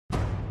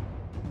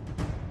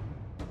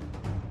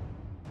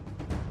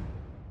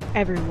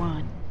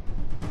Everyone,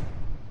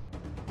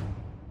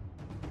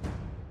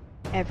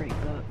 every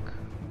book,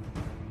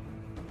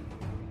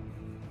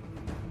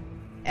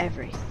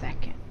 every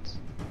second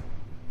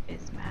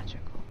is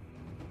magical.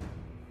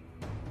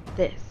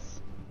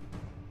 This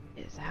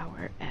is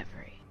our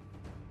Everi.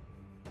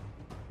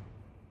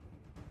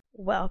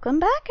 Welcome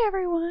back,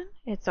 everyone!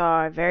 It's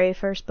our very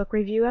first book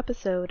review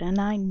episode, and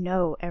I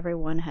know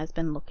everyone has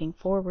been looking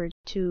forward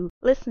to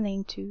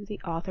listening to the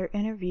author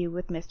interview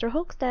with Mr.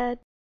 Holkstead.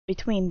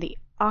 Between the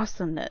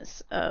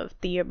awesomeness of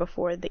The Year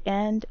Before the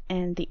End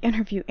and the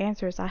interview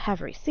answers I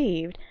have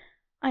received,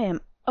 I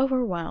am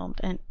overwhelmed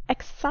and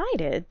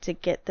excited to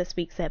get this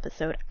week's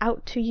episode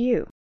out to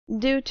you.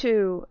 Due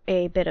to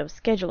a bit of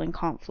scheduling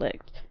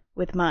conflict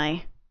with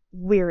my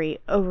weary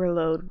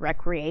overload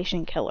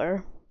recreation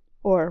killer,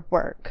 or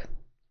work,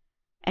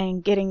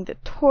 and getting the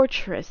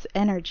torturous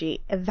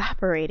energy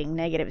evaporating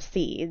negative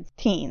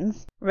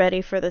teens,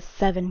 ready for the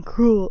 7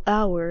 cruel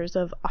hours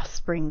of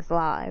offspring's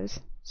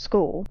lives.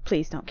 School,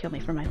 please don't kill me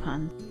for my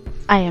pun.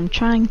 I am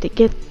trying to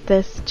get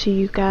this to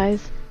you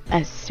guys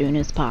as soon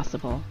as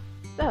possible.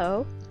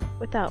 So,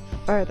 without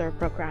further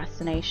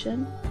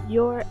procrastination,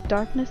 your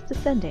Darkness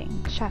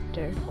Descending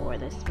chapter for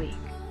this week.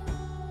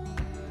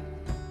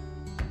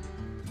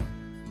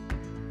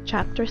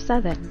 Chapter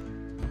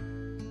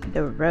 7.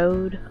 The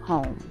Road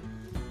Home.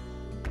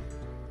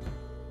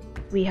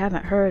 We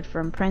haven't heard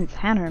from Prince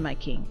Hanner, my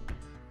king.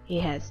 He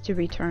has to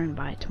return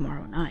by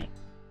tomorrow night.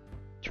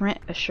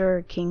 Trent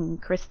assured King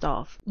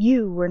Kristoff,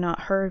 "You were not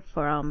heard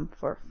from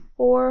for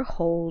 4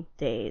 whole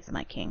days,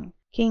 my king."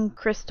 King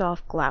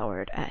Kristoff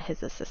glowered at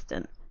his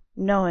assistant,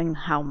 knowing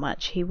how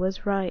much he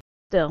was right.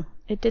 Still,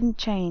 it didn't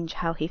change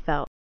how he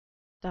felt.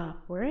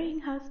 "Stop worrying,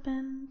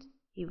 husband.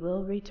 He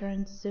will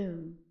return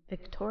soon,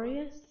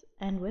 victorious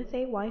and with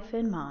a wife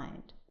in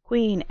mind."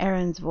 Queen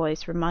Erin's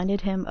voice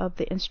reminded him of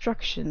the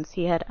instructions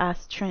he had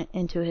asked Trent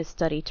into his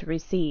study to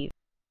receive.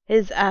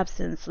 "His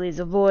absence leaves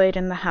a void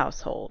in the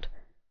household.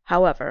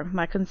 However,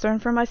 my concern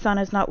for my son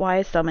is not why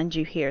I summoned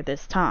you here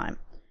this time.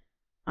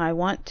 I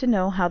want to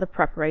know how the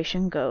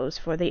preparation goes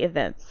for the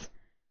events.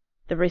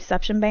 The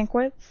reception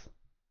banquets?"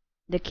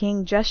 The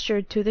king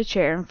gestured to the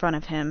chair in front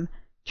of him.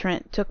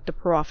 Trent took the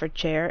proffered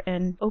chair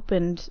and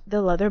opened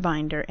the leather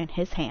binder in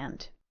his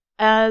hand.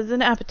 "As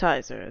an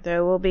appetizer,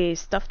 there will be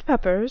stuffed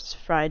peppers,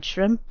 fried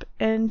shrimp,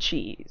 and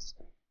cheese.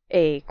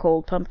 A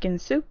cold pumpkin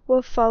soup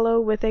will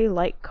follow with a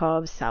light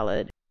Cobb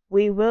salad.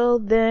 We will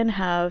then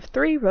have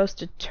 3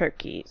 roasted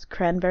turkeys,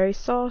 cranberry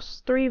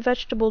sauce, 3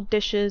 vegetable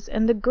dishes,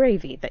 and the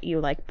gravy that you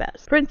like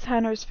best. Prince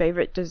Hanner's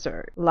favorite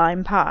dessert,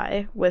 lime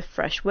pie, with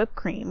fresh whipped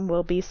cream,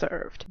 will be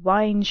served.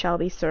 Wine shall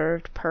be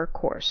served per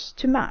course,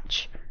 to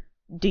match.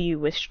 Do you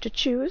wish to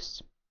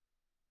choose?"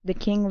 The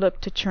king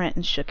looked to Trent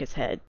and shook his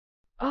head.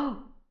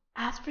 "Oh,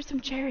 ask for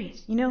some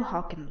cherries. You know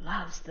Hawken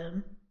loves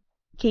them."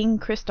 King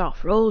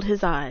Kristoff rolled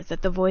his eyes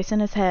at the voice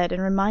in his head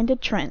and reminded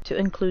Trent to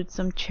include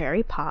some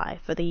cherry pie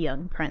for the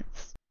young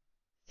prince.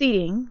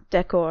 "Seating,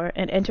 decor,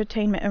 and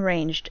entertainment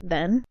arranged,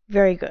 then?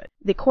 Very good.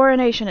 The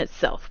coronation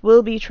itself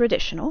will be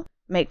traditional.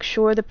 Make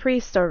sure the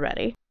priests are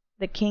ready."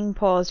 The king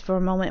paused for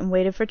a moment and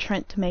waited for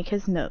Trent to make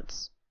his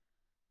notes.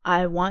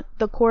 "I want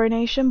the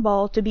coronation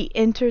ball to be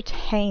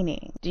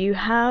entertaining. Do you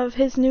have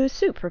his new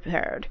suit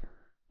prepared?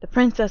 The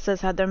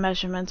princesses had their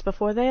measurements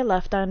before they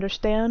left, I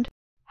understand.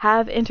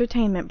 Have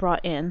entertainment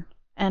brought in,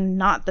 and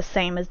not the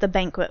same as the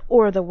banquet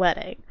or the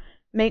wedding.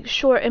 Make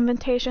sure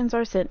invitations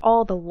are sent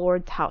all the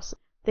lords' houses.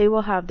 They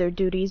will have their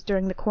duties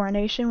during the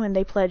coronation when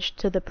they pledge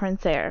to the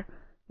prince heir.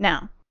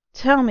 Now,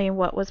 tell me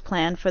what was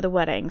planned for the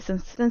wedding,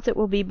 since it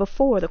will be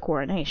before the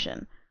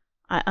coronation.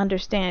 I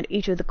understand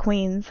each of the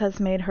queens has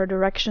made her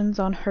directions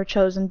on her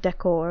chosen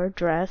decor,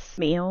 dress,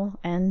 meal,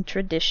 and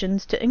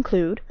traditions to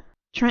include."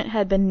 Trent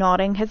had been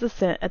nodding his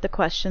assent at the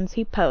questions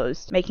he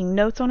posed, making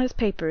notes on his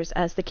papers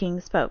as the king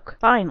spoke.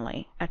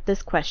 Finally, at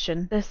this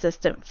question, the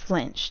assistant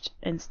flinched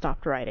and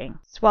stopped writing.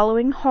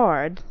 Swallowing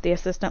hard, the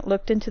assistant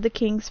looked into the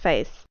king's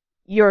face.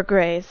 "Your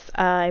Grace,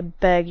 I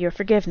beg your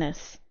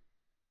forgiveness.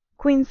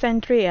 Queen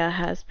Santria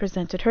has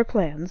presented her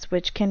plans,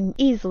 which can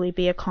easily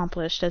be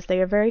accomplished as they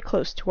are very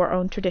close to our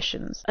own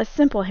traditions. A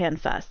simple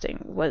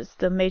hand-fasting was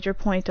the major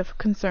point of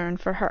concern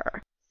for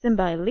her.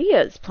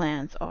 Symbalia's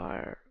plans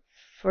are...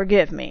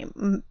 forgive me,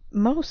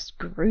 most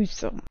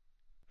gruesome.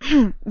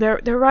 Their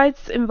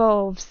rites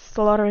involve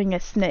slaughtering a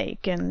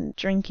snake and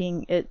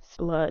drinking its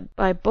blood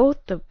by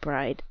both the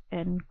bride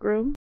and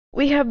groom.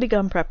 We have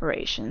begun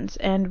preparations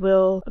and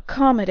will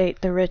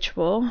accommodate the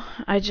ritual.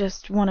 I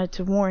just wanted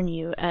to warn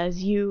you,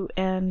 as you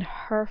and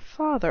her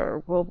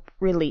father will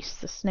release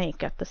the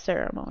snake at the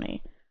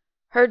ceremony.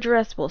 Her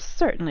dress will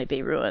certainly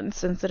be ruined,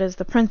 since it is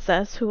the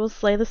princess who will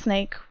slay the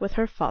snake with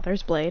her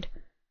father's blade."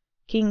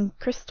 King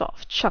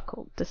Kristoff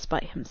chuckled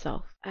despite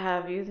himself.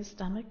 "Have you the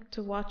stomach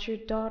to watch your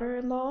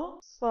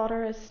daughter-in-law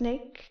slaughter a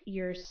snake,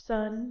 your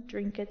son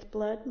drink its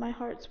blood, my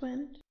heart's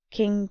wind?"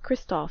 King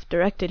Kristoff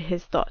directed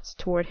his thoughts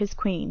toward his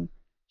queen.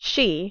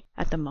 She,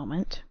 at the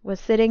moment, was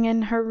sitting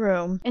in her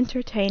room,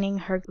 entertaining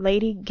her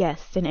lady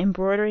guests and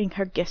embroidering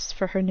her gifts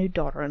for her new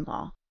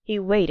daughter-in-law. He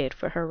waited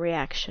for her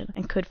reaction,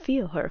 and could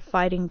feel her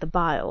fighting the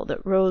bile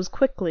that rose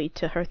quickly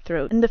to her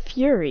throat, and the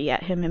fury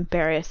at him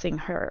embarrassing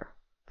her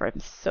from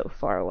so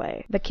far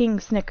away. The king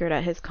snickered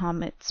at his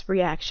comet's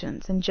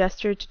reactions, and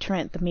gestured to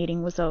Trent the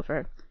meeting was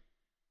over.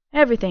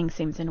 "Everything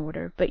seems in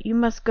order, but you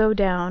must go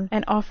down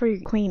and offer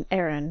Queen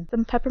Erin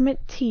some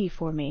peppermint tea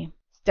for me.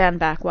 Stand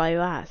back while you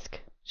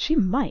ask. She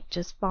might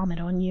just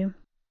vomit on you."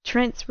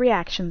 Trent's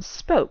reaction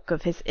spoke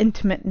of his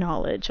intimate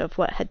knowledge of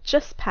what had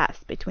just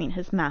passed between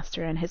his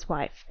master and his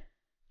wife.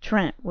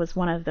 Trent was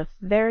one of the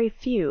very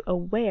few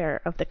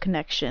aware of the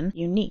connection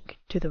unique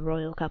to the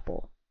royal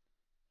couple.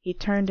 He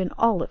turned an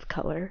olive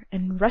color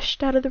and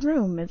rushed out of the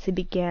room as he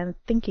began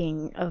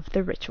thinking of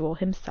the ritual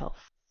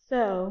himself.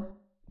 So,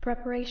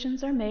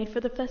 preparations are made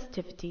for the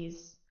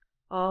festivities.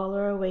 All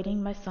are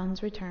awaiting my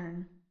son's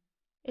return.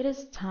 It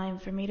is time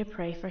for me to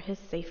pray for his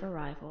safe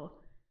arrival,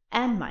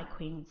 and my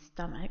queen's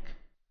stomach.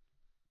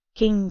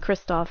 King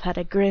Kristoff had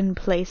a grin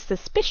placed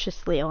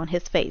suspiciously on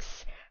his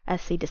face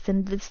as he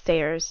descended the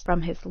stairs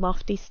from his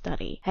lofty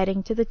study,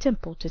 heading to the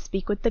temple to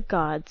speak with the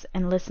gods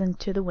and listen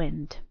to the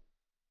wind.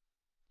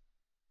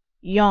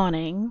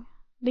 Yawning,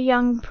 the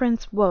young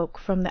prince woke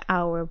from the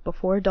hour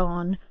before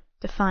dawn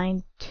to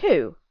find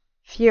two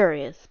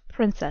furious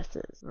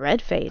princesses,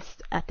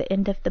 red-faced, at the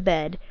end of the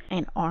bed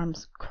and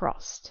arms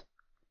crossed.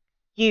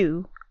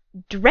 "You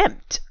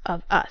dreamt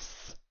of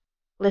us."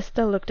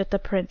 Lista looked at the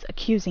prince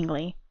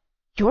accusingly.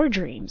 "Your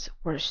dreams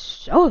were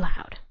so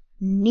loud.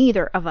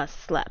 Neither of us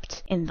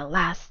slept in the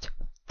last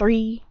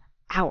 3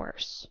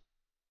 hours.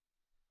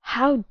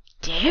 How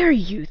dare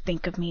you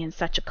think of me in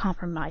such a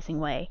compromising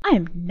way? I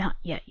am not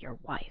yet your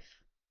wife."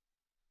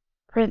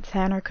 Prince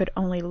Hanner could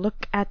only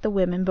look at the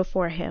women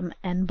before him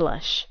and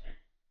blush.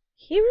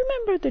 He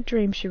remembered the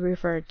dream she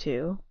referred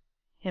to,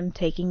 him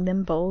taking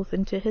them both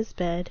into his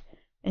bed,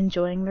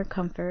 enjoying their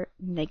comfort,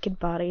 naked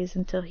bodies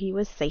until he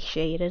was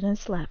satiated and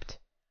slept.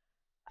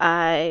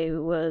 "I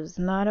was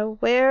not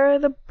aware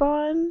the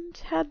bond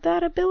had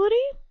that ability.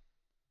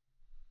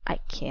 I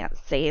can't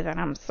say that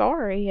I'm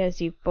sorry, as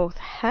you both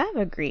have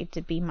agreed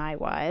to be my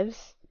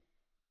wives.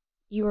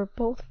 You are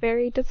both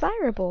very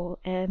desirable,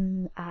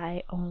 and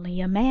I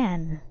only a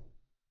man."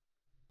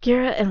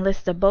 Kira and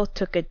Lista both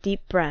took a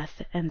deep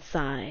breath and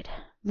sighed.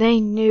 They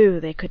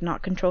knew they could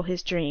not control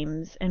his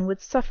dreams, and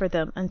would suffer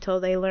them until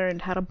they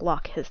learned how to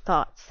block his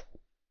thoughts.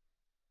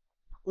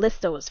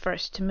 Lista was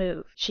first to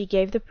move. She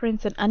gave the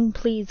prince an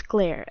unpleased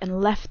glare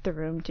and left the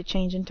room to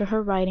change into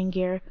her riding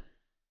gear.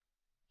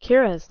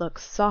 Kira's look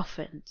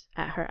softened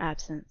at her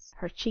absence,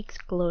 her cheeks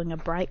glowing a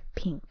bright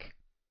pink.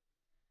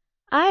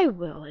 "I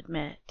will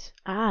admit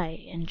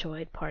I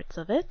enjoyed parts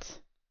of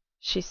it."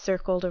 She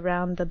circled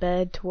around the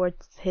bed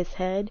towards his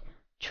head,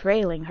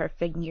 trailing her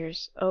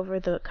fingers over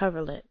the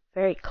coverlet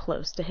very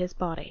close to his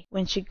body.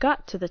 When she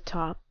got to the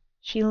top,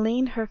 she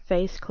leaned her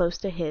face close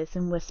to his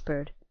and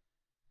whispered,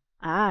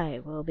 "I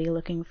will be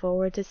looking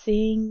forward to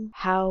seeing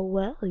how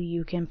well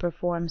you can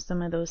perform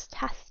some of those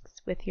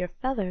tasks with your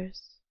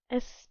feathers,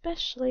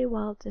 especially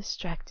while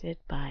distracted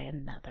by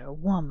another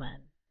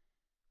woman."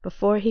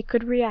 Before he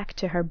could react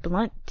to her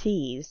blunt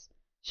tease,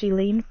 she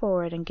leaned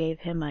forward and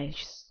gave him a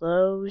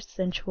slow,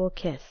 sensual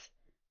kiss,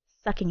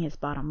 sucking his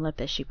bottom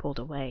lip as she pulled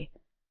away.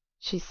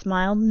 She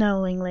smiled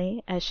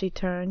knowingly as she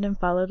turned and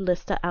followed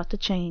Lista out to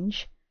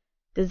change.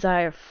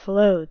 Desire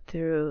flowed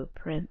through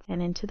Prince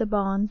and into the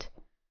bond,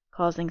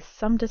 causing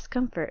some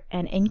discomfort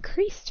and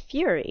increased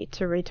fury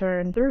to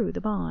return through the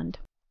bond.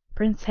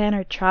 Prince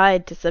Hanner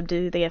tried to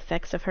subdue the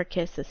effects of her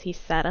kiss as he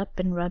sat up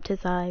and rubbed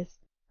his eyes.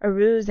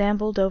 Aruz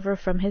ambled over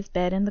from his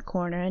bed in the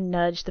corner and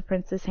nudged the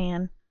prince's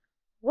hand.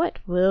 "What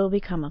will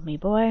become of me,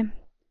 boy?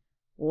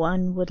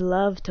 One would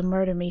love to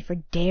murder me for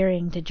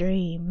daring to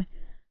dream.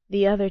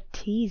 The other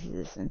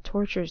teases and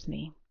tortures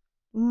me.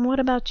 What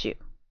about you?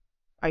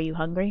 Are you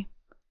hungry?"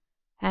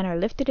 Hanner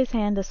lifted his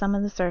hand to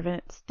summon the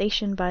servant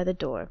stationed by the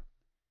door.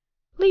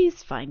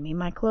 "Please find me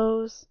my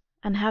clothes,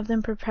 and have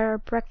them prepare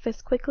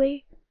breakfast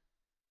quickly.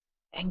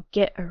 And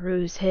get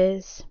Aruz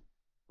his.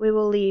 We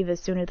will leave as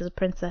soon as the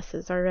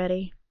princesses are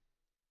ready."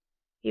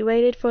 He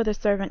waited for the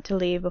servant to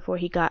leave before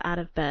he got out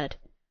of bed.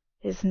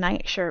 His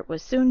nightshirt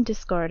was soon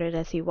discarded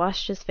as he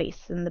washed his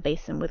face in the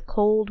basin with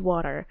cold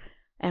water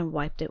and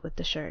wiped it with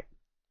the shirt.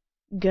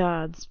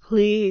 "Gods,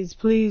 please,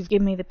 please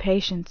give me the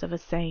patience of a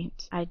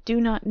saint. I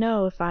do not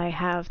know if I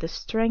have the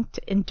strength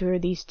to endure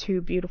these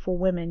two beautiful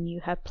women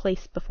you have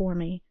placed before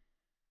me.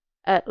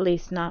 At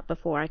least not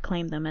before I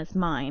claim them as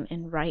mine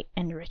in rite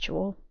and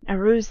ritual."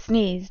 Aruz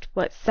sneezed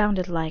what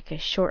sounded like a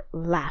short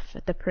laugh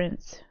at the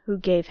prince, who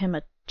gave him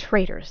a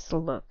traitorous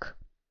look.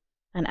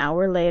 An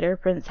hour later,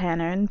 Prince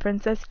Hanner and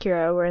Princess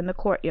Kira were in the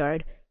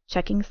courtyard,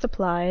 checking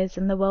supplies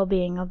and the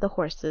well-being of the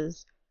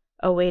horses,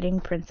 awaiting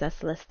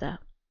Princess Lista.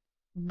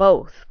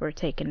 Both were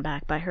taken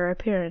back by her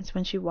appearance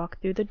when she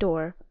walked through the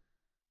door.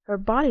 Her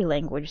body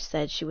language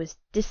said she was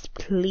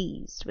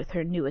displeased with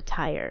her new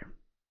attire.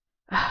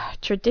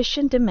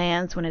 Tradition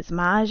demands when his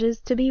mage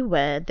is to be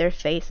wed, their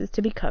face is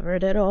to be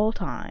covered at all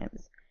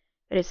times.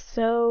 It is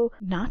so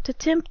not to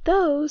tempt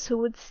those who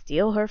would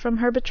steal her from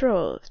her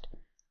betrothed.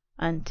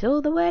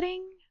 Until the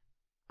wedding,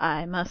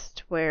 I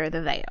must wear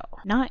the veil.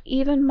 Not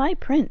even my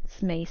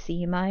prince may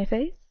see my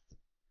face."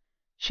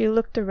 She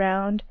looked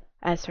around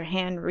as her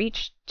hand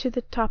reached to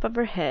the top of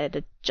her head,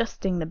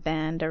 adjusting the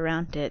band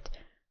around it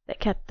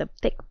that kept the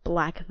thick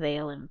black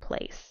veil in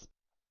place.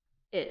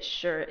 "It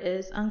sure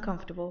is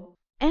uncomfortable,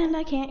 and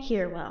I can't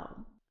hear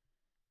well."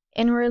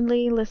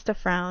 Inwardly, Lista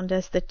frowned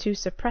as the two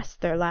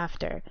suppressed their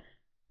laughter.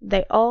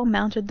 They all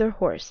mounted their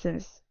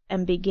horses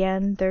and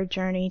began their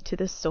journey to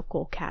the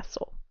Sokol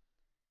castle.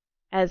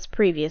 As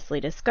previously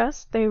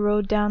discussed, they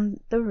rode down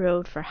the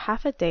road for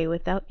half a day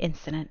without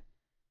incident.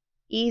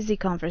 Easy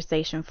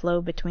conversation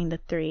flowed between the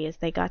three as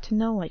they got to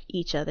know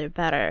each other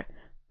better,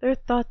 their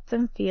thoughts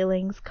and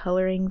feelings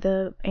coloring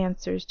the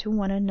answers to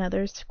one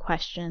another's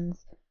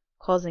questions,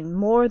 causing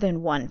more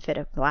than one fit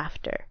of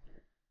laughter.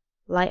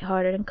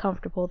 Light-hearted and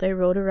comfortable, they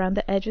rode around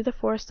the edge of the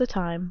forest a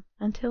time,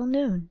 until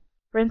noon.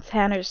 Prince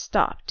Hanner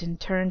stopped and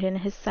turned in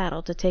his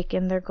saddle to take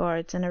in their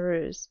guards and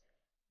Aruz.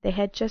 They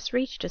had just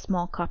reached a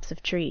small copse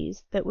of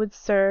trees that would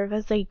serve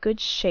as a good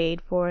shade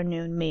for a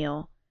noon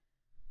meal.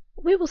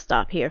 "We will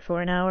stop here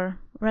for an hour,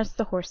 rest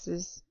the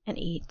horses, and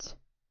eat."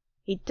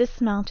 He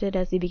dismounted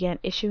as he began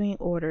issuing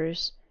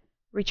orders.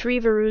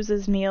 "Retrieve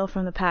Aruz's meal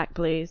from the pack,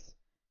 please."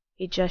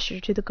 He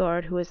gestured to the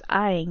guard who was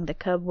eyeing the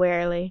cub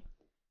warily.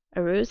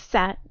 Aruz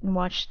sat and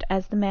watched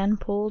as the man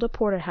pulled a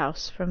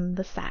porterhouse from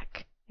the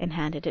sack and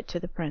handed it to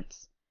the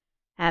prince.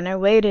 Hanner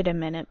waited a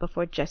minute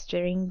before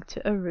gesturing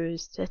to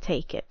Aruz to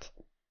take it.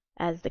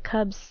 As the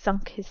cub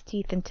sunk his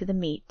teeth into the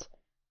meat,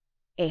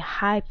 a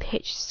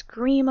high-pitched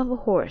scream of a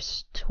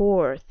horse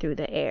tore through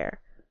the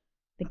air.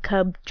 The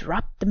cub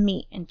dropped the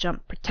meat and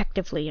jumped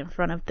protectively in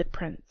front of the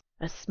prince.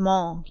 A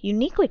small,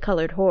 uniquely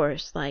colored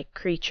horse-like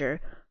creature,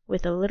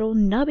 with a little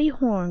nubby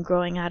horn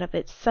growing out of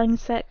its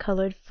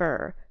sunset-colored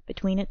fur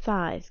between its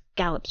eyes,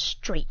 galloped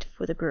straight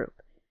for the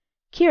group.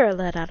 Kira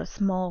let out a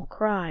small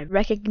cry,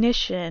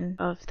 recognition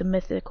of the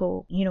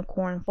mythical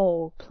unicorn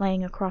foal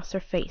playing across her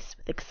face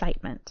with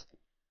excitement.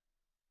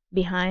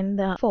 Behind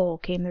the foal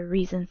came the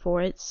reason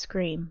for its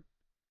scream.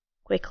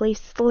 Quickly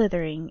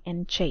slithering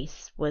in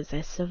chase was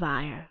a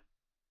Sevire.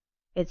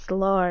 Its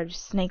large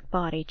snake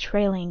body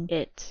trailing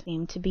it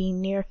seemed to be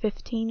near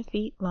 15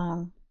 feet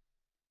long.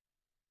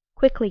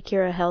 Quickly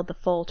Kira held the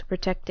foal to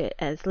protect it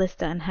as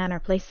Lista and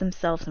Hanner placed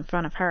themselves in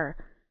front of her.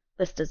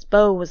 Lista's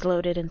bow was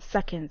loaded in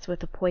seconds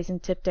with a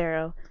poison-tipped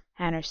arrow,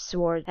 Hanner's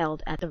sword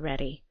held at the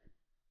ready.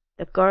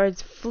 The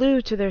guards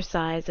flew to their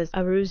sides as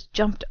Aruz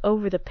jumped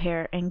over the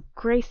pair and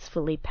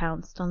gracefully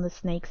pounced on the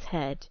snake's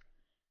head.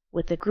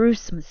 With a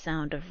gruesome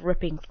sound of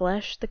ripping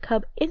flesh, the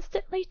cub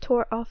instantly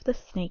tore off the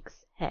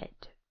snake's head.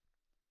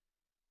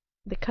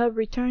 The cub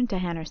returned to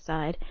Hanner's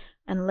side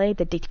and laid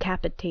the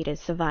decapitated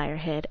Sevire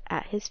head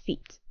at his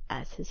feet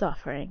as his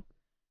offering.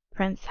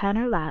 Prince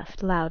Hanner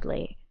laughed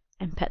loudly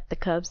and pet the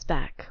cub's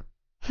back.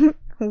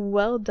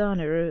 "Well done,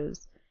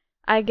 Aruz.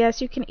 I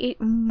guess you can eat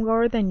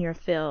more than your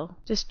fill.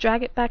 Just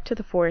drag it back to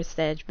the forest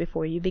edge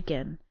before you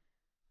begin."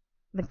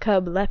 The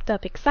cub leapt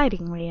up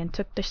excitingly and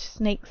took the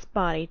snake's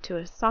body to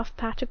a soft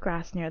patch of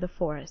grass near the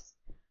forest.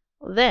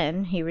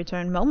 Then he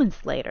returned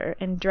moments later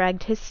and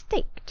dragged his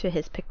steak to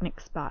his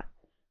picnic spot,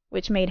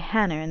 which made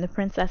Hanner and the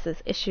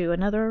princesses issue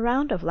another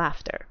round of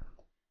laughter.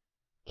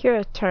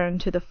 Kira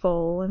turned to the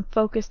foal and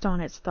focused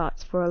on its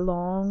thoughts for a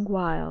long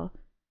while.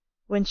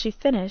 When she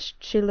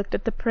finished, she looked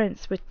at the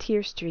prince with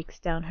tear streaks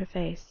down her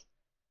face.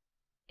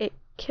 "It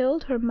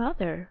killed her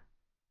mother.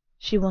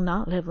 She will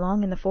not live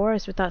long in the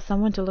forest without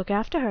someone to look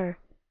after her.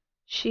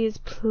 She is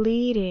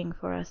pleading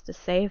for us to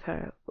save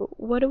her.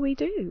 What do we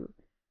do?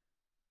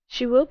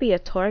 She will be a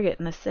target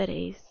in the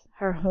cities.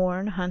 Her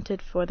horn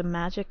hunted for the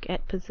magic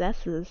it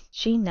possesses."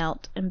 She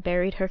knelt and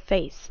buried her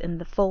face in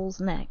the foal's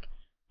neck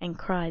and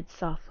cried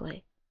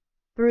softly.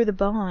 Through the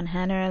bond,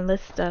 Hanner and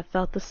Lista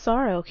felt the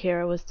sorrow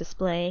Kira was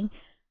displaying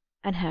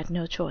and had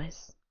no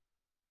choice.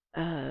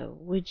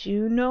 Would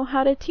you know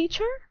how to teach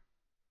her?"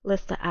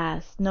 Lista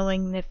asked,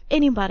 knowing if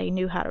anybody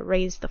knew how to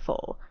raise the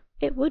foal,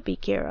 it would be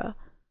Kira.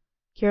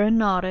 Kira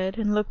nodded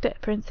and looked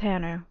at Prince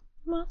Hanner.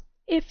 "Well,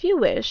 if you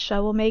wish, I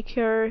will make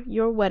her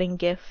your wedding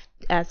gift,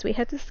 as we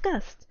had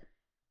discussed.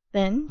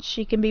 Then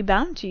she can be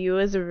bound to you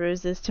as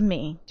Aruz is to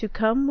me, to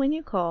come when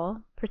you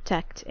call,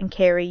 protect, and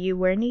carry you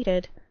where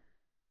needed."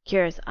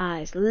 Kira's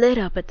eyes lit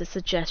up at the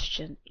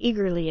suggestion,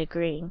 eagerly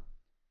agreeing.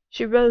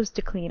 She rose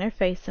to clean her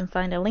face and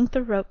find a length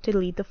of rope to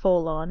lead the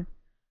foal on.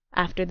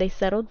 After they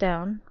settled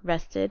down,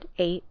 rested,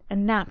 ate,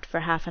 and napped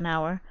for half an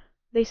hour,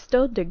 they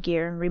stowed their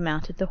gear and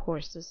remounted the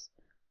horses.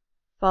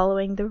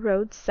 Following the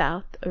road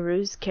south,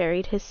 Aruz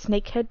carried his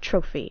snakehead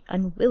trophy,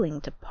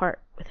 unwilling to part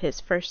with his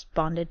first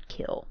bonded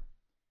kill.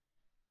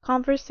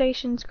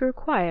 Conversations grew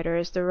quieter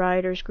as the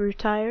riders grew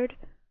tired,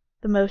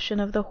 the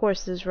motion of the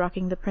horses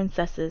rocking the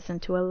princesses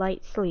into a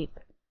light sleep.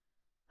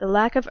 The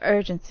lack of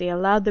urgency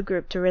allowed the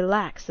group to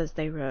relax as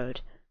they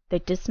rode. They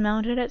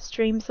dismounted at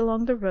streams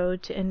along the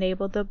road to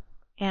enable the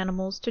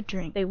animals to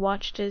drink. They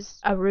watched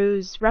as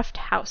Aruz roughed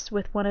house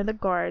with one of the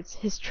guards,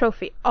 his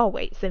trophy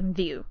always in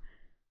view.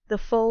 The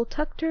foal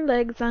tucked her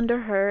legs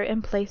under her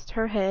and placed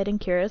her head in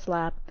Kira's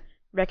lap,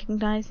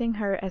 recognizing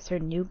her as her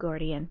new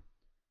guardian.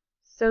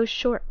 So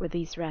short were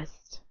these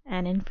rests,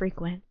 and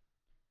infrequent.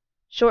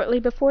 Shortly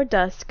before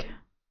dusk,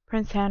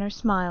 Prince Hanner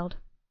smiled.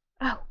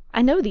 "Oh,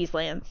 I know these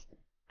lands.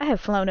 I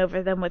have flown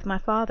over them with my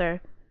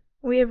father.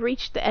 We have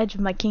reached the edge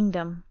of my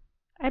kingdom.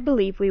 I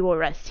believe we will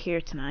rest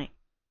here tonight."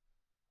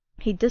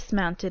 He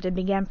dismounted and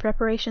began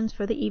preparations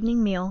for the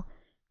evening meal.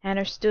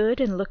 Hanner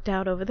stood and looked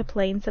out over the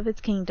plains of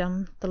his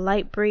kingdom, the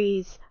light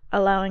breeze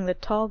allowing the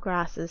tall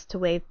grasses to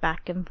wave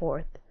back and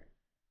forth.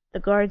 The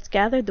guards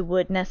gathered the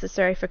wood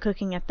necessary for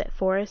cooking at the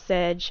forest's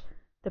edge.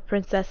 The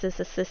princesses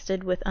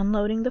assisted with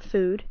unloading the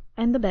food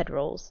and the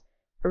bedrolls.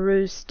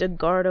 Uruz stood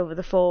guard over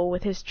the foal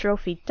with his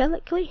trophy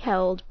delicately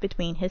held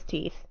between his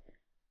teeth.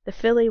 The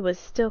filly was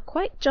still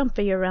quite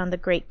jumpy around the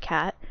great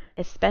cat,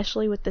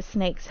 especially with the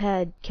snake's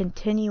head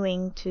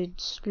continuing to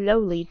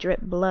slowly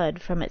drip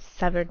blood from its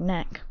severed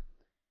neck.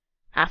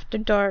 After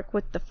dark,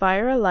 with the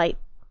fire alight,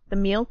 the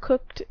meal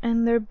cooked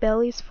and their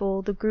bellies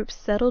full, the group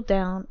settled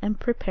down and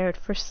prepared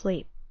for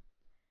sleep.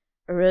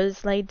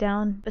 Uruz lay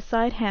down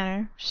beside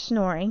Hanner,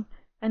 snoring,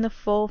 and the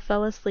foal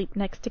fell asleep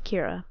next to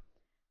Kira.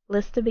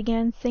 Lista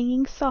began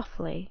singing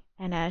softly,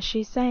 and as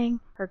she sang,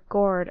 her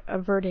guard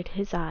averted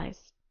his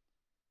eyes.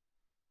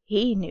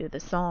 He knew the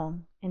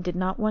song, and did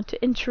not want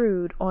to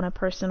intrude on a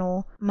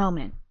personal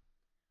moment.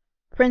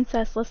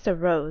 Princess Lista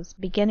rose,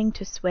 beginning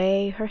to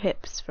sway her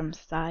hips from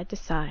side to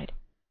side,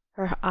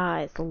 her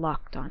eyes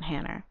locked on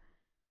Hanner.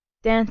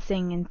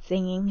 Dancing and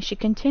singing, she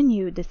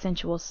continued the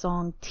sensual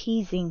song,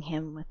 teasing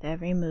him with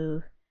every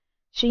move.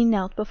 She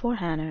knelt before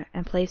Hanner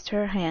and placed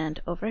her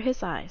hand over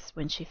his eyes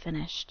when she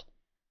finished.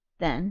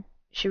 Then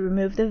she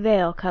removed the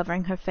veil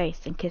covering her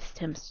face and kissed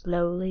him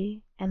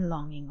slowly and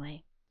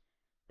longingly.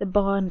 The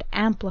bond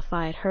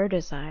amplified her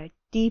desire,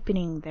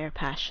 deepening their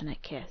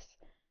passionate kiss.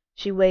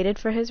 She waited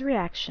for his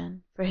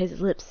reaction, for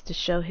his lips to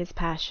show his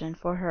passion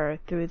for her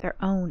through their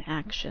own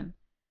action.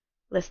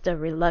 Lista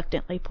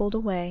reluctantly pulled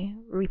away,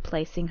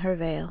 replacing her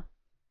veil.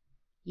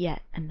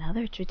 Yet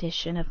another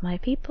tradition of my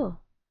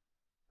people.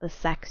 The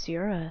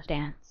Saxura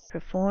dance,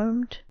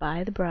 performed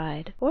by the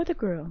bride or the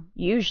groom,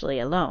 usually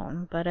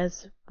alone, but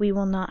as we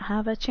will not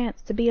have a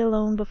chance to be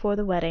alone before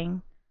the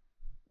wedding,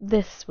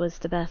 this was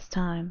the best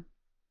time.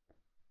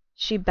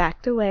 She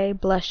backed away,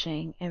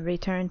 blushing, and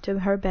returned to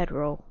her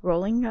bedroll,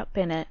 rolling up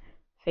in it,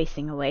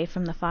 facing away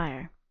from the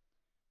fire.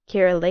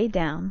 Kira lay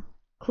down,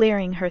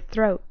 clearing her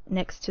throat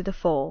next to the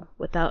foal,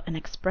 without an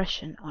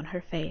expression on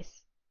her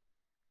face.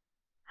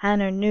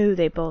 Hanner knew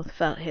they both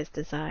felt his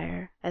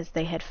desire, as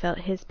they had felt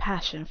his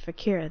passion for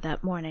Kira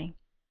that morning.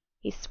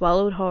 He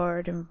swallowed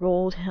hard and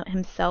rolled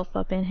himself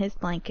up in his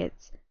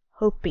blankets,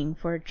 hoping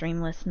for a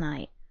dreamless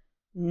night,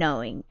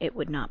 knowing it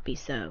would not be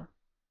so.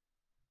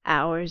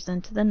 Hours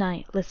into the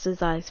night,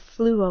 Lista's eyes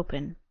flew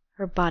open,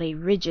 her body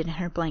rigid in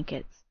her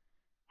blankets.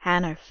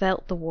 Hanner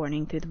felt the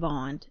warning through the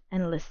bond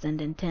and listened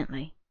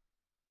intently.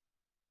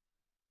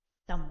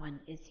 "Someone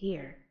is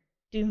here.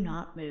 Do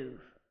not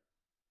move."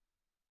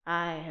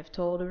 "I have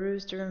told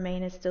Uruz to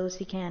remain as still as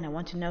he can. I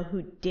want to know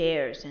who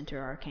dares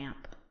enter our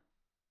camp."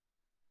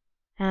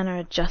 Hanner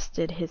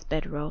adjusted his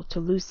bedroll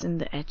to loosen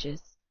the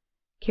edges.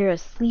 Kira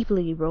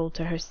sleepily rolled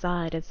to her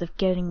side as if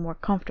getting more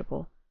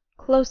comfortable,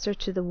 closer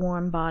to the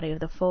warm body of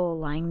the foal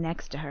lying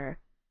next to her.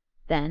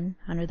 Then,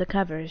 under the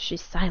covers, she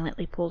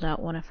silently pulled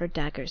out one of her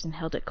daggers and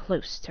held it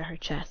close to her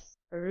chest.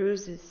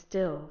 "Uruz is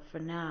still for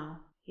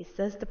now. He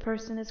says the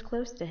person is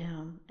close to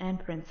him, and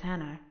Prince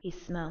Hanner. He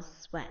smells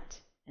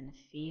sweat and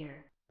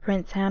fear."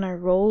 Prince Hanner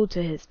rolled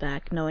to his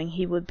back, knowing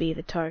he would be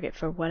the target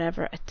for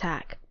whatever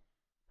attack.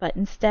 But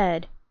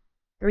instead,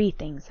 3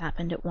 things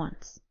happened at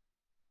once.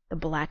 The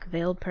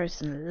black-veiled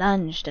person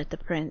lunged at the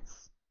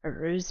prince,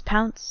 Uruz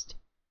pounced,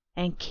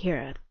 and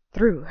Kira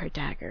threw her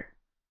dagger.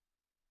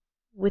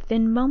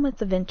 Within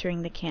moments of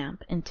entering the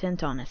camp,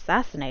 intent on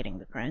assassinating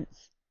the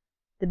prince,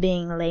 the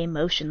being lay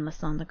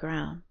motionless on the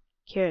ground.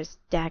 Kira's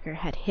dagger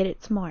had hit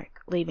its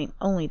mark, leaving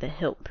only the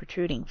hilt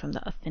protruding from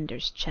the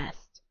offender's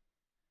chest.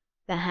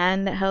 The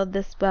hand that held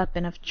this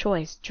weapon of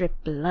choice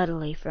dripped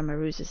bloodily from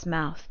Uruz's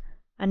mouth,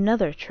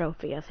 another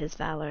trophy of his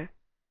valor.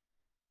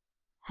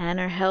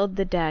 Hanner held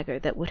the dagger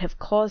that would have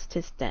caused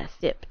his death,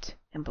 dipped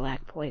in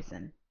black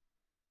poison.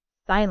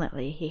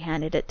 Silently he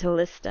handed it to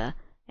Lista,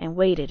 and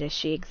waited as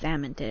she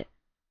examined it.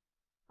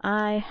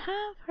 "I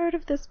have heard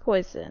of this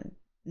poison,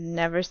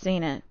 never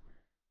seen it.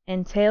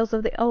 In tales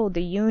of the old,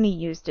 the Uni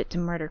used it to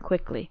murder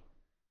quickly.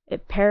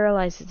 It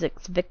paralyzes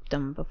its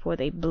victim before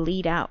they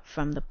bleed out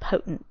from the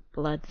potent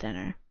blood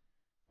thinner.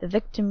 The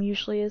victim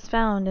usually is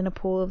found in a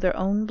pool of their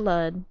own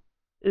blood,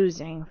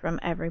 oozing from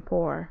every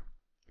pore."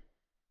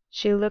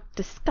 She looked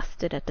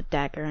disgusted at the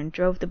dagger and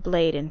drove the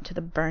blade into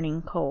the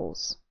burning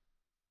coals.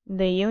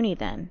 "The Uni,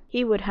 then.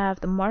 He would have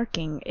the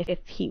marking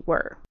if he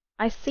were.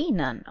 I see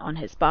none on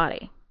his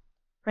body."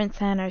 Prince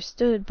Hanner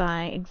stood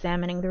by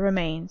examining the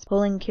remains,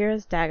 pulling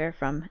Kira's dagger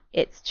from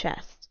its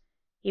chest.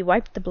 He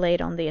wiped the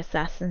blade on the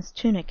assassin's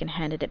tunic and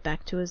handed it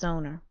back to his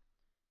owner.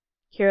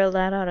 Kira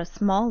let out a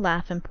small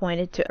laugh and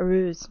pointed to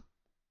Uruz.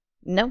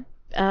 "No,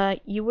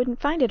 you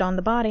wouldn't find it on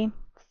the body.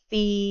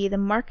 See, the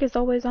mark is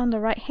always on the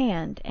right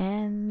hand,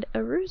 and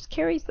Aruz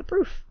carries the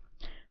proof.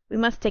 We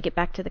must take it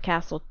back to the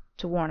castle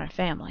to warn our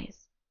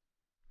families."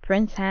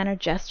 Prince Hanner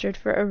gestured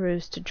for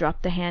Aruz to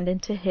drop the hand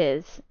into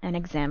his, and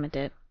examined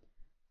it.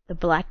 The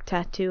black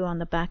tattoo on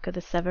the back of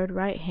the severed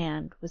right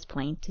hand was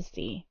plain to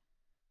see.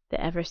 The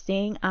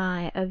ever-seeing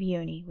eye of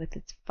Uni with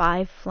its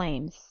 5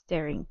 flames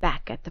staring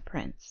back at the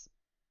prince.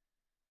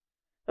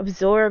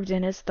 Absorbed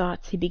in his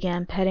thoughts, he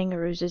began petting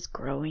Aruz's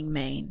growing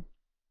mane.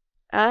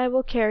 "I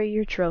will carry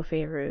your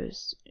trophy,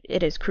 Aruz.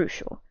 It is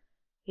crucial."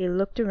 He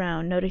looked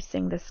around,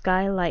 noticing the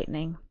sky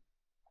lightening.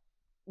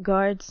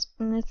 "Guards,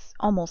 it's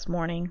almost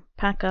morning.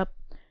 Pack up.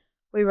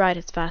 We ride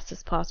as fast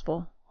as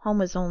possible.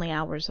 Home is only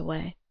hours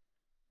away."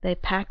 They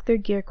packed their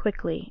gear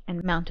quickly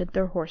and mounted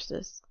their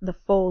horses, the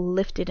foal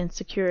lifted and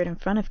secured in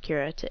front of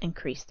Kira to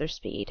increase their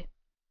speed.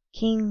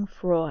 King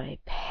Froy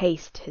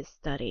paced his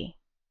study,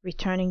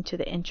 returning to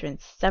the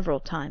entrance several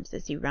times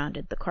as he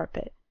rounded the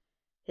carpet.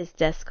 His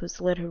desk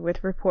was littered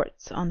with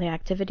reports on the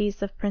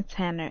activities of Prince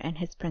Hanner and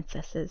his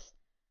princesses.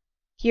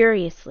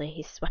 Furiously,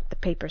 he swept the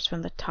papers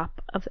from the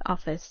top of the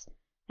office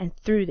and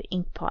threw the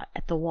inkpot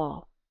at the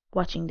wall.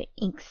 Watching the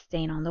ink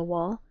stain on the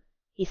wall,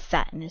 he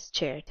sat in his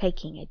chair,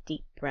 taking a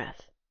deep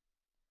breath.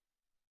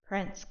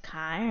 "Prince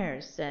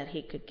Kyre said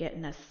he could get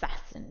an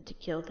assassin to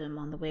kill them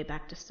on the way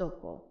back to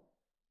Sokol.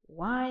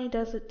 Why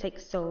does it take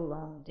so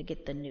long to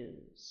get the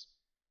news?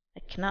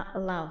 I cannot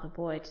allow the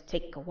boy to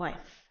take a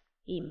wife.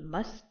 He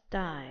must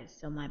die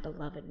so my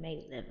beloved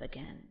may live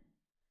again."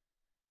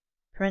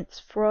 Prince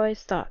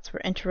Froy's thoughts were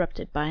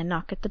interrupted by a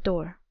knock at the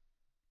door.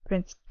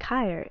 Prince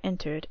Kyre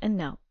entered and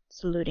knelt,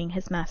 saluting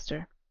his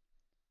master.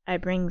 "I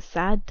bring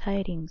sad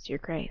tidings, your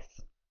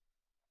grace.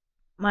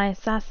 My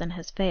assassin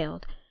has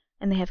failed,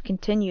 and they have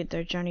continued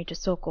their journey to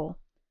Sokol.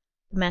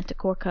 The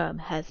manticore cub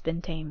has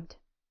been tamed."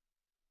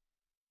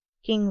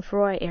 King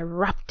Froy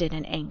erupted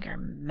in anger,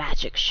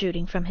 magic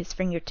shooting from his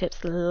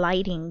fingertips,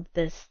 lighting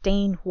the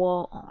stained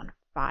wall on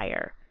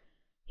fire.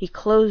 He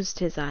closed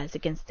his eyes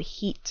against the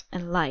heat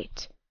and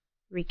light,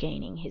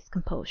 regaining his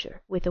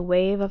composure. With a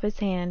wave of his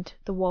hand,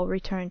 the wall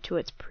returned to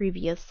its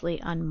previously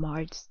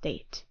unmarred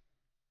state.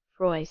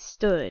 Froy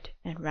stood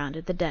and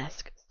rounded the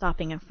desk,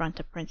 stopping in front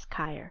of Prince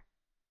Kyre.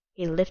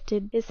 He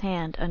lifted his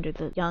hand under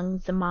the young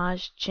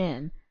Zamaj's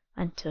chin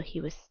until he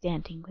was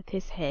standing with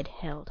his head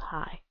held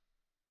high.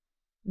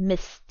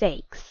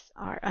 "Mistakes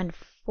are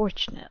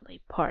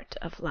unfortunately part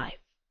of life.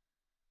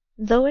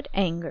 Though it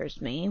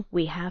angers me,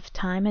 we have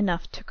time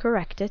enough to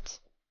correct it.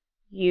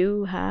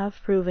 You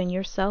have proven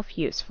yourself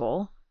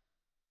useful."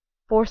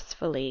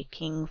 Forcefully,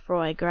 King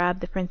Froy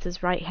grabbed the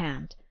prince's right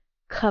hand,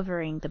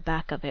 covering the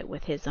back of it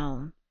with his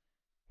own.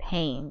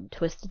 Pain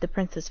twisted the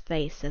prince's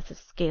face as the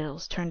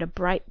scales turned a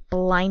bright,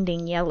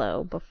 blinding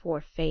yellow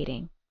before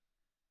fading.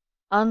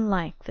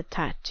 "Unlike the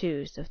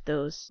tattoos of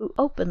those who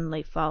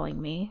openly follow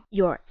me,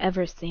 your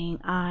ever-seeing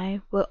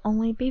eye will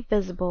only be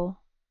visible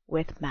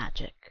with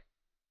magic.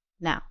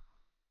 Now,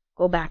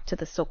 go back to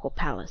the Sokol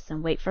Palace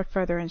and wait for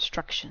further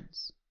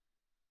instructions."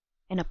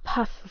 In a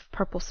puff of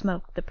purple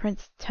smoke, the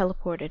prince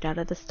teleported out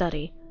of the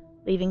study,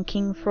 leaving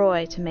King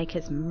Froy to make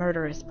his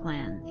murderous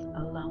plans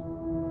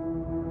alone.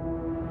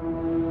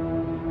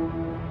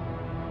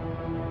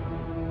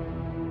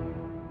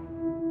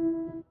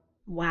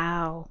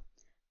 Wow,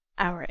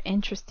 our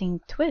interesting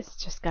twist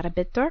just got a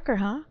bit darker,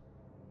 huh?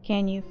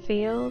 Can you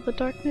feel the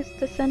darkness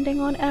descending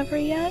on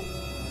Everi yet?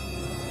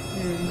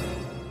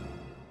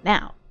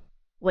 Now,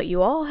 what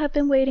you all have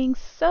been waiting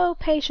so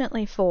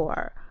patiently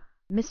for,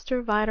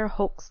 Mr. Vidar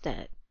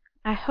Holkstead.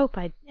 I hope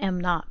I am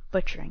not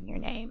butchering your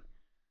name.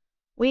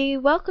 We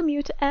welcome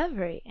you to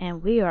Everi,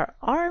 and we are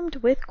armed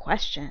with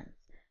questions.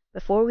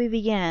 Before we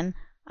begin,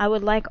 I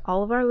would like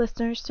all of our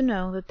listeners to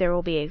know that there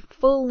will be a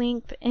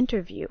full-length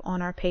interview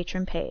on our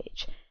Patreon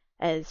page.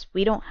 As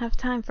we don't have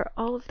time for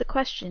all of the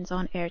questions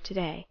on air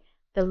today,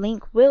 the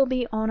link will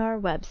be on our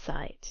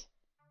website.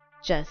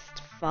 Just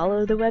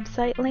follow the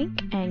website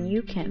link and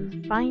you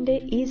can find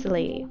it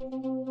easily.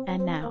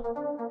 And now,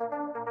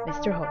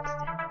 Mr.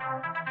 Holkstead.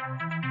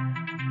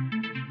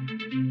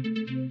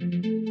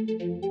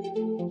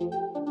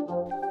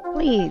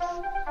 Please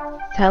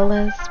tell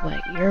us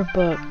what your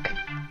book,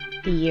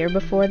 The Year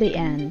Before the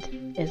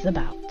End, is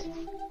about.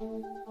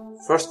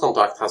 First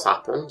contact has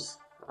happened,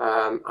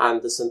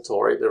 and the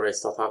Centauri, the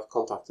race that have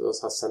contacted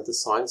us, has sent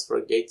designs for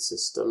a gate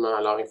system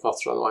allowing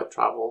faster and light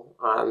travel,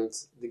 and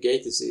the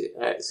gate is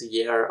a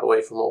year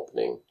away from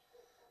opening.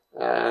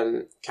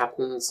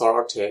 Captain Sara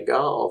Ortega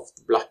of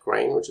the Black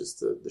Rain, which is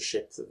the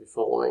ship that we're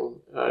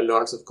following,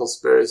 learns of a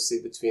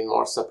conspiracy between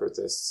Mars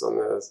separatists and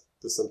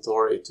the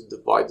Centauri to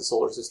divide the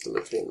solar system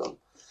between them.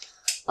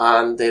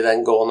 And they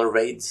then go on a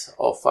raid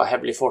of a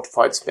heavily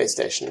fortified space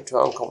station to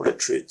uncover the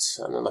truth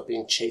and end up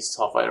being chased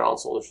halfway around the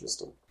solar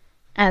system.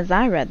 As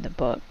I read the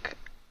book,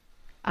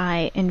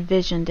 I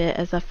envisioned it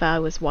as if I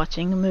was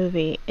watching a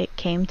movie. It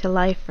came to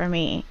life for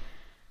me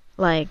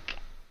like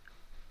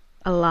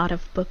a lot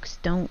of books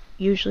don't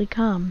usually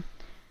come.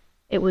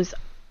 It was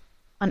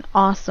an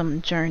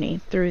awesome journey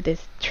through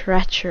this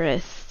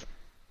treacherous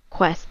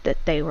quest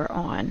that they were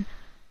on.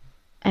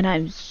 and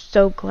I'm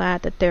so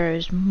glad that there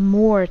is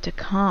more to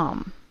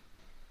come.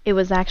 It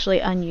was actually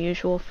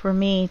unusual for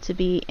me to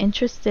be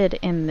interested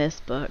in this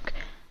book.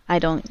 I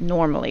don't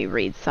normally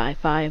read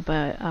sci-fi,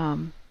 but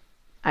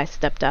I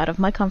stepped out of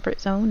my comfort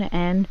zone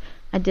and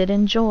I did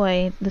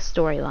enjoy the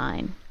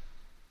storyline.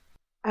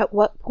 At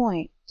what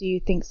point do you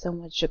think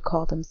someone should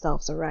call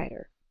themselves a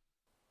writer?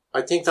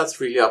 I think that's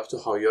really up to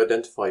how you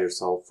identify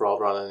yourself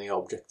rather than any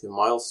objective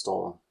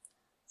milestone.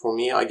 For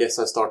me, I guess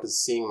I started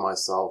seeing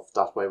myself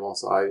that way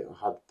once I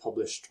had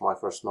published my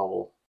first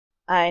novel.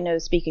 I know,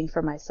 speaking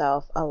for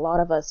myself, a lot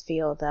of us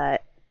feel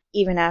that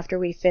even after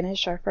we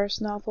finish our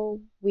first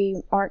novel,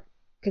 we aren't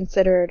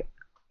considered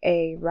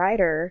a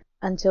writer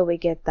until we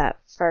get that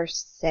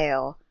first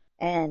sale,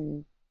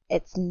 and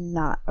it's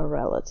not a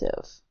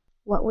relative.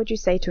 What would you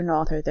say to an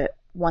author that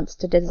wants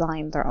to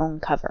design their own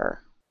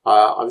cover?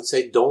 I would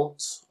say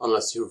don't,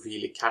 unless you're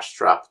really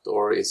cash-strapped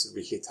or is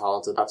really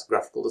talented at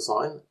graphical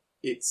design.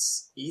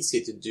 It's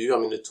easy to do. I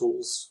mean, the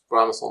tools for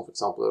Amazon, for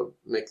example,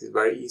 make it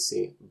very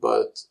easy,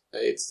 but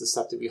it's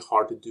deceptively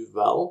hard to do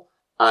well,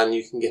 and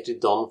you can get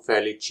it done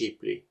fairly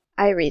cheaply.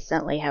 I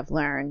recently have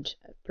learned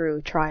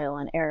through trial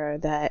and error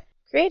that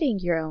creating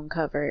your own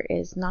cover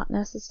is not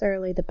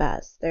necessarily the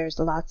best. There's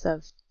lots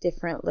of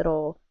different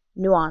little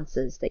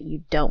nuances that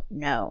you don't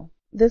know.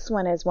 This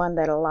one is one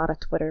that a lot of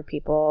Twitter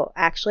people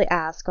actually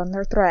ask on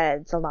their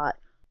threads a lot.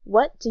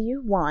 What do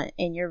you want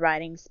in your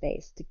writing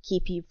space to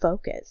keep you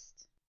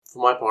focused? For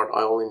my part,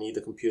 I only need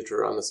a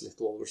computer and as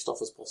little older stuff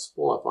as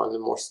possible. I find the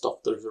more stuff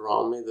there's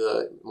around me,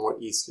 the more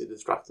easily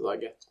distracted I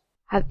get.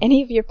 Have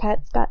any of your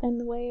pets gotten in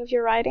the way of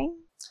your writing?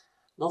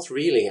 Not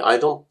really. I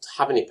don't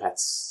have any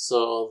pets,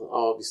 so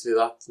obviously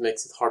that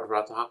makes it harder for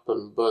that to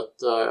happen. But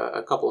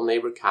a couple of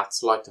neighbor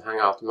cats like to hang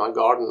out in my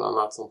garden, and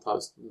that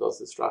sometimes does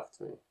distract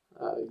me.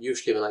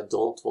 Usually when I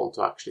don't want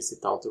to actually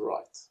sit down to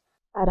write.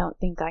 I don't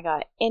think I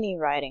got any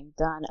writing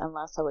done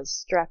unless I was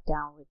strapped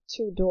down with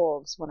 2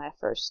 dogs when I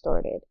first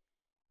started.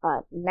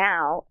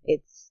 Now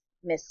it's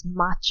Miss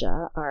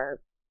Matcha, our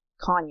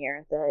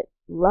conure, that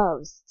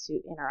loves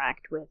to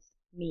interact with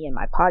me and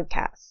my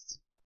podcast.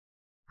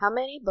 How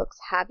many books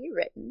have you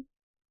written,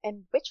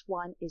 and which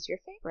one is your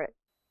favorite?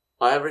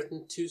 I have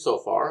written 2 so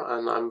far,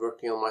 and I'm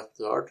working on my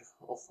third.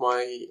 Of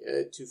my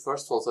 2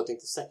 first ones, I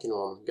think the second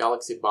one,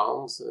 Galaxy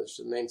Bound, is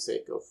the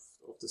namesake of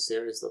the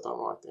series that I'm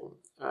writing,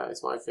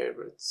 is my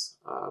favorite.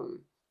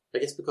 I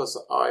guess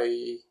because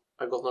I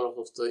got a lot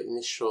of the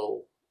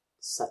initial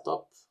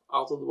setup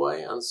out of the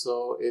way, and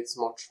so it's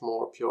much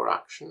more pure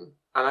action.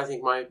 And I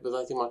think my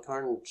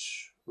current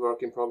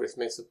work in progress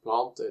may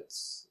supplant it,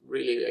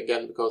 really,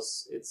 again,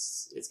 because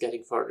it's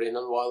getting further in,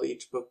 and while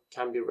each book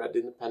can be read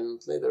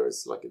independently,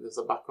 there's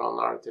a background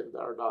narrative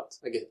there that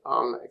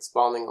I'm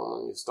expanding on,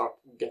 and you start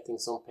getting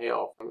some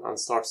payoff and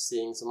start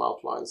seeing some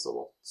outlines of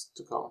what's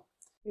to come.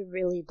 It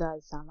really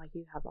does sound like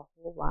you have a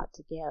whole lot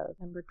to give.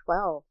 Number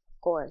 12,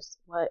 of course.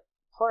 What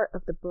part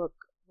of the book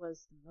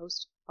was the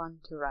most fun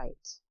to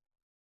write?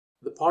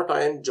 The part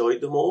I enjoyed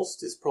the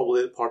most is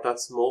probably the part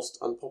that's most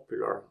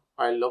unpopular.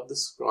 I love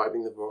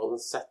describing the world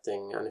and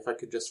setting, and if I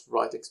could just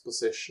write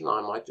exposition,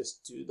 I might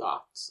just do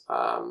that.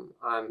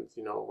 And,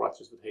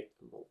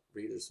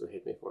 readers would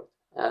hate me for it.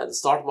 The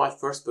start of my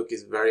first book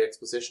is very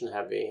exposition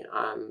heavy,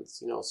 and,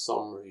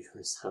 some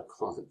reviewers have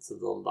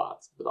commented on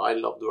that. But I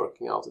loved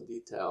working out the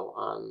detail,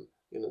 and,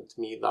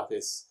 to me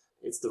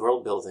it's the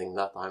world building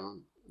that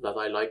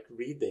I like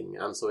reading,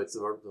 and so it's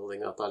the world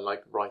building that I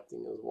like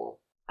writing as well.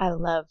 I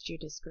loved your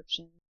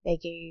description. They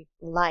gave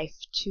life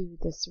to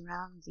the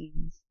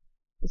surroundings.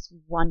 It's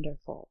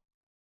wonderful.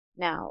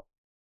 Now,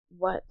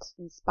 what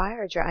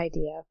inspired your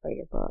idea for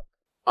your book?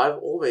 I've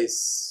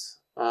always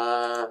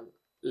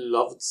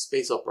loved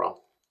space opera.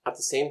 At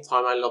the same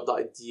time, I love the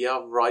idea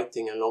of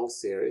writing a long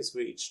series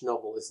where each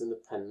novel is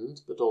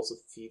independent but also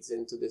feeds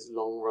into this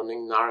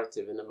long-running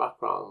narrative in the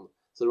background.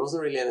 So there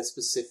wasn't really any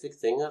specific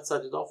thing that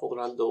set it off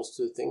other than those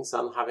 2 things,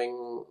 and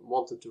having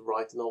wanted to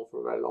write a novel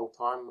for a very long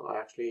time, I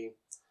actually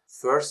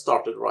first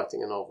started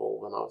writing a novel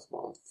when I was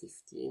around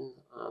 15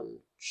 and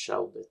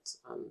shelved it,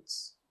 and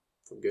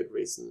for good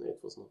reason. It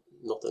was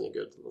not any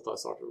good what I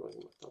started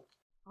writing like that.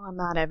 Well,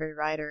 not every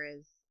writer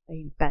is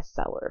a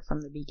bestseller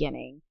from the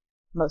beginning.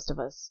 Most of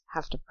us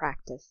have to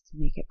practice to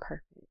make it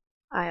perfect.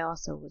 I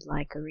also would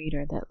like a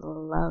reader that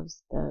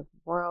loves the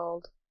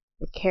world,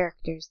 the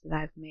characters that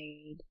I've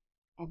made,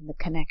 and the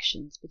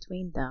connections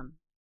between them.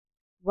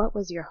 What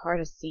was your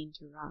hardest scene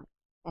to write,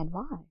 and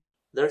why?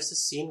 There's a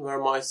scene where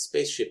my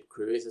spaceship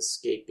crew is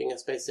escaping a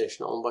space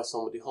station owned by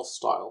somebody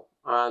hostile,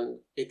 and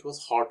it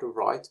was hard to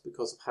write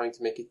because of having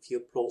to make it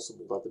feel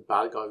plausible that the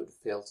bad guy would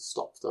fail to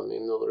stop them,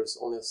 even though there's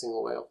only a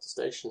single way off the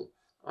station.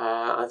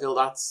 I feel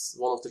that's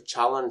one of the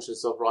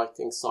challenges of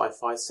writing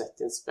sci-fi set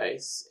in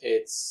space.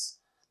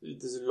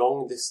 There's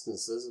long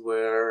distances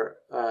where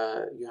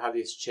you have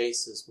these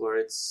chases where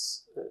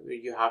it's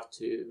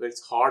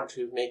hard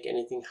to make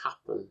anything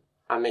happen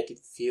and make it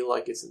feel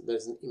like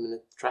there's an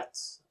imminent threat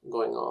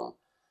going on,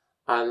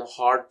 and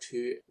hard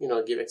to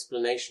give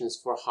explanations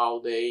for how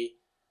they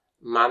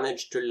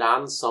manage to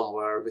land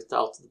somewhere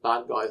without the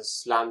bad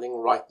guys landing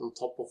right on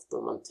top of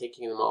them and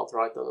taking them out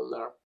right then and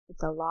there.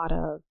 It's a lot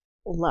of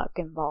luck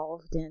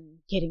involved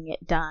in getting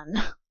it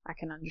done. I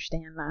can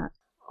understand that.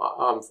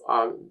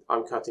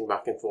 I'm cutting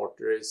back and forth.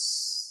 There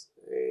is,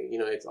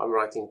 I'm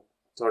writing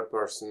third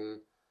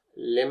person,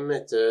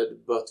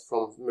 limited, but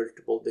from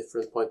multiple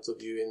different points of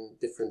view in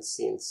different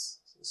scenes.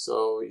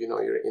 So,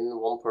 you're in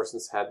one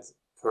person's head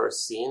per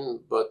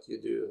scene, but you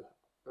do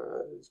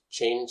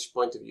change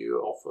point of view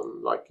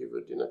often like you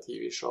would in a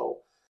TV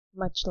show.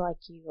 Much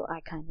like you, I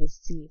kind of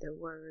see the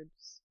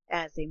words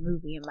as a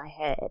movie in my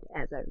head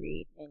as I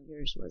read, and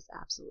yours was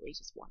absolutely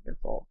just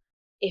wonderful.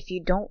 If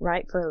you don't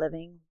write for a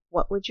living,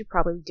 what would you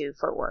probably do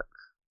for work?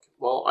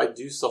 Well, I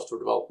do software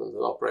development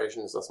and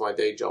operations as my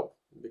day job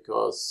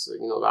because,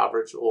 the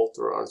average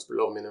author earns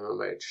below minimum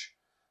wage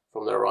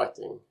from their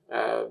writing.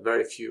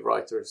 Very few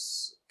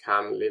writers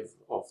can live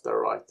off their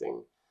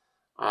writing.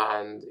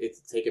 And it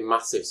would take a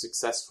massive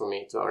success for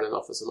me to earn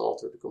enough as an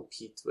author to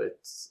compete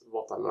with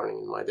what I'm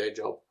earning in my day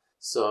job.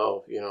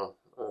 So,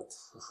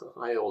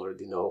 I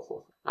already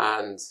know.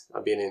 And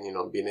I've been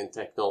in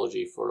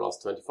technology for the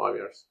last 25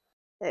 years.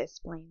 That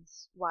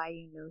explains why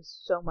you know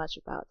so much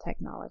about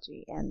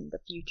technology and the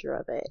future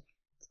of it.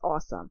 It's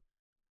awesome.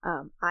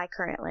 I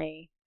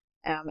currently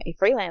am a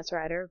freelance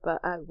writer, but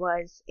I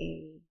was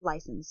a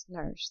licensed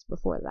nurse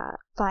before that.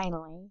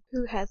 Finally,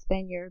 who has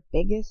been your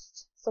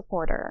biggest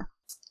supporter?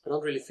 I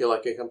don't really feel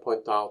like I can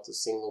point out a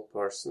single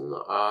person.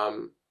 I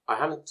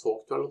haven't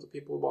talked to a lot of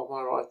people about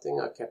my writing.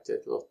 I kept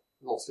it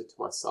mostly to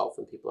myself,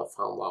 and people have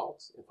found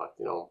out. In fact,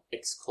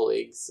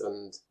 ex-colleagues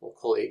and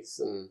colleagues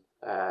and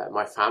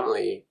my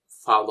family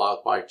found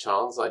out by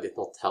chance. I did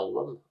not tell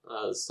them.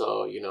 I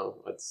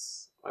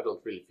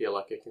don't really feel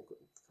like I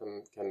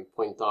can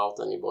point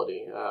out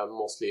anybody,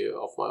 mostly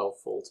of my own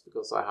fault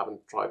because I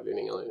haven't tried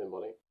leaning on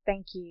anybody.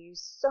 Thank you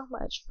so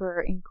much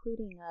for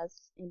including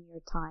us in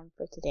your time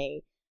for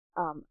today.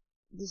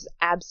 This is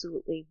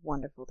absolutely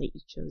wonderful that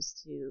you chose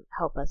to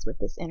help us with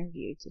this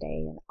interview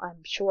today, and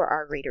I'm sure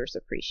our readers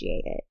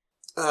appreciate it.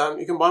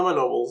 You can buy my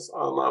novels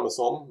on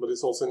Amazon, but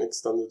it's also in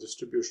extended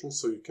distribution,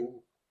 so you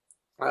can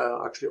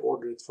actually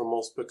order it from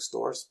most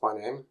bookstores by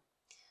name.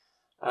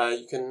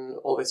 You can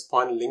always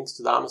find links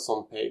to the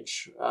Amazon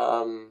page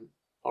or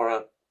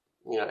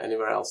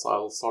anywhere else.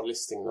 I'll start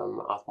listing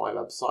them at my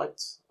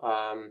website.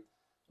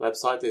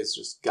 Website is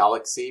just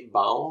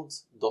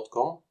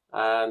galaxybound.com.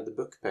 And the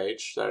book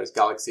page, there is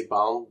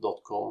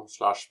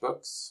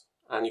galaxybound.com/books.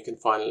 And you can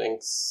find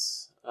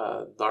links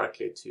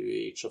directly to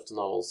each of the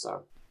novels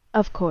there.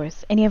 Of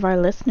course, any of our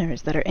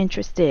listeners that are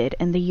interested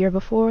in The Year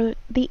Before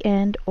the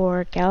End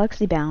or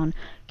Galaxy Bound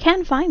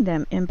can find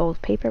them in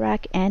both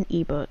paperback and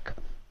ebook,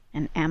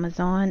 and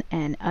Amazon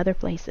and other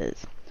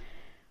places.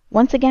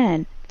 Once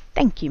again,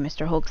 thank you,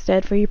 Mr.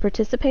 Holkstead, for your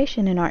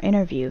participation in our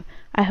interview.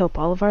 I hope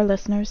all of our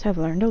listeners have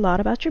learned a lot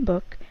about your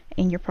book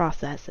and your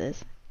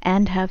processes,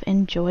 and have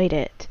enjoyed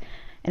it.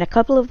 In a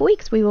couple of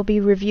weeks, we will be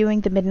reviewing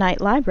The Midnight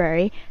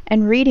Library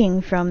and reading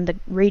from the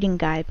reading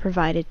guide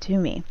provided to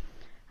me.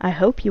 I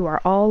hope you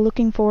are all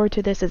looking forward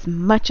to this as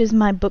much as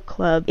my book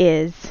club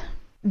is,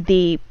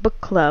 the Book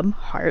Club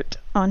Heart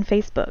on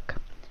Facebook.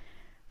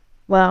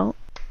 Well,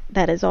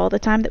 that is all the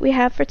time that we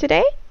have for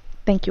today.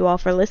 Thank you all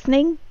for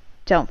listening.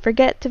 Don't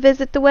forget to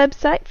visit the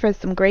website for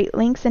some great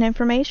links and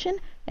information.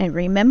 And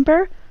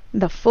remember,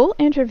 the full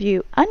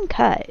interview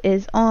uncut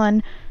is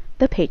on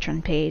the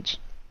Patreon page.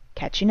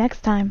 Catch you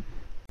next time.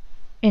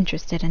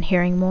 Interested in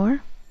hearing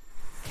more?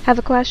 Have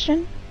a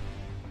question?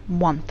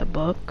 Want the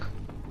book?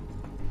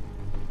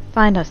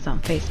 Find us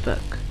on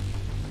Facebook,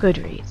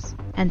 Goodreads,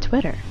 and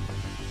Twitter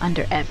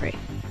under Everi,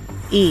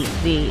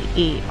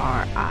 Everi.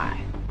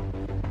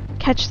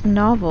 Catch the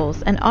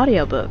novels and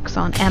audiobooks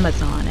on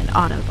Amazon and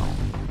Audible.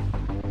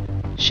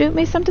 Shoot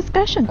me some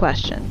discussion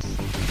questions.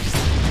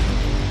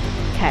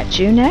 Catch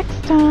you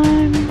next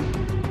time.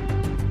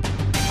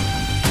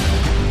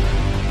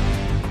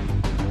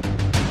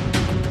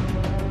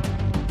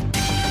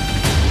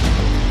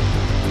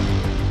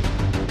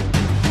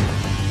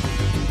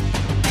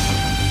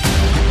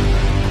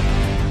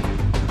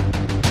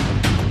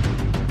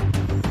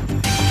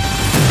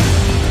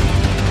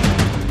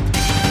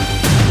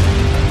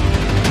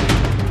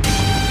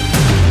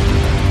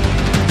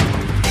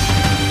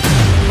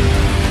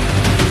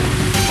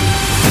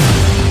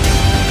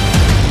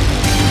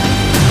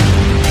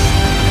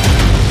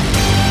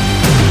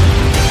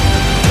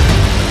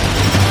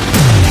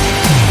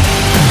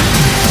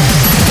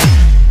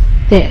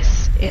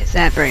 This is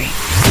Everi.